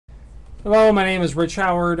Hello, my name is Rich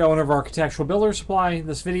Howard, owner of Architectural Builder Supply.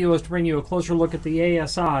 This video is to bring you a closer look at the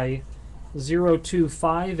ASI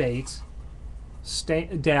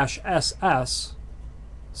 0258-SS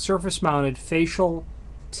surface-mounted facial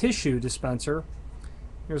tissue dispenser.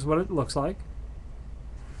 Here's what it looks like.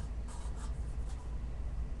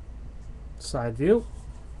 Side view.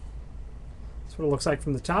 That's what it looks like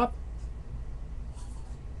from the top.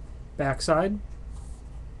 Back side.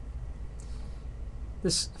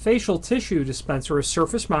 This facial tissue dispenser is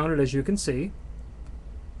surface mounted, as you can see.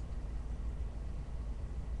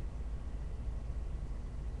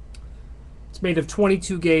 It's made of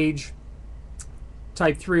 22 gauge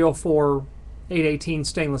type 304 818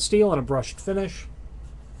 stainless steel and a brushed finish.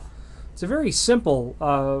 It's a very simple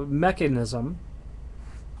mechanism.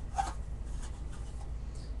 You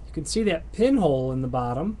can see that pinhole in the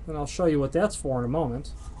bottom, and I'll show you what that's for in a moment.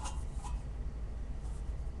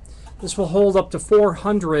 This will hold up to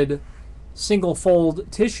 400 single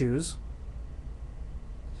fold tissues.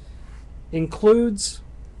 Includes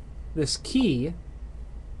this key,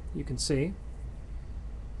 you can see.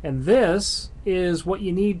 And this is what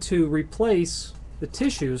you need to replace the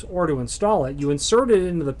tissues or to install it. You insert it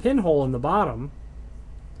into the pinhole in the bottom.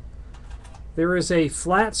 There is a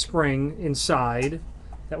flat spring inside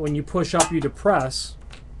that when you push up you depress,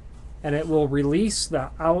 and it will release the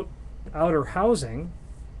outer housing.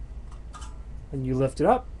 And you lift it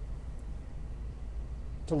up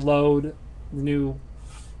to load the new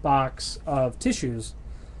box of tissues.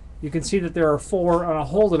 You can see that there are 4, and I'll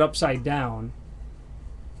hold it upside down.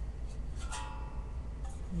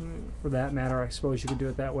 For that matter, I suppose you could do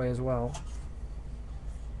it that way as well.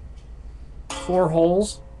 4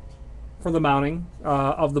 holes for the mounting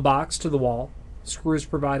of the box to the wall. Screws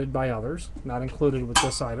provided by others, not included with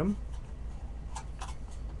this item.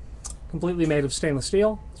 Completely made of stainless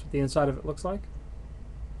steel. That's what the inside of it looks like.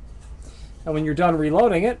 And when you're done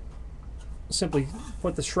reloading it, simply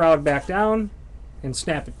put the shroud back down and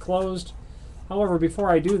snap it closed. However, before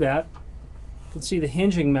I do that, you can see the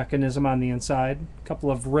hinging mechanism on the inside. A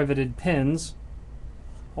couple of riveted pins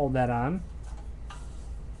hold that on.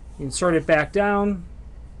 You insert it back down.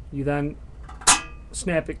 You then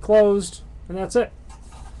snap it closed, and that's it.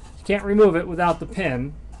 You can't remove it without the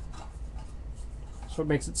pin. So it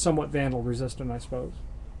makes it somewhat vandal resistant, I suppose.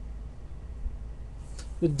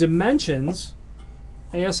 The dimensions,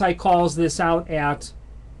 ASI calls this out at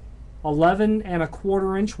 11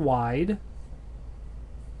 1/4 inch wide,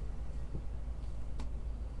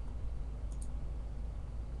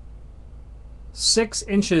 6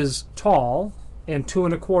 inches tall, and 2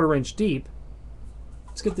 1/4 inch deep.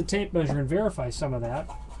 Let's get the tape measure and verify some of that.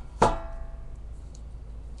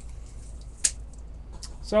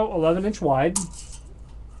 So 11 inch wide.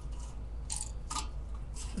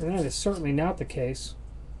 And that is certainly not the case.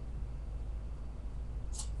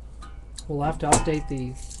 We'll have to update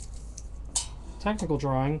the technical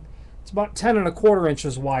drawing. It's about 10 1/4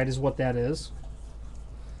 inches wide is what that is.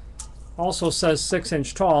 Also says 6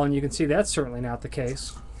 inch tall, and you can see that's certainly not the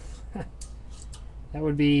case. That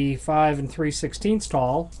would be 5 3/16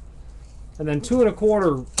 tall. And then 2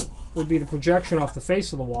 1/4 would be the projection off the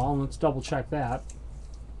face of the wall, and let's double check that.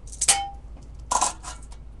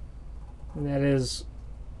 And that is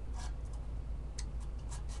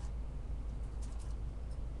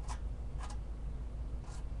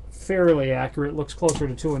fairly accurate. Looks closer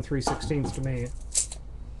to 2 3/16 to me.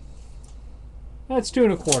 That's 2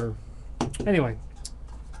 1/4. Anyway,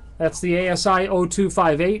 that's the ASI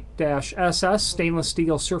 0258-SS stainless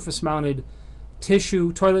steel surface-mounted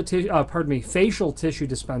facial tissue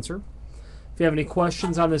dispenser. If you have any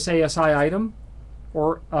questions on this ASI item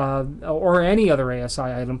or any other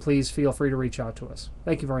ASI item, please feel free to reach out to us.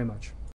 Thank you very much.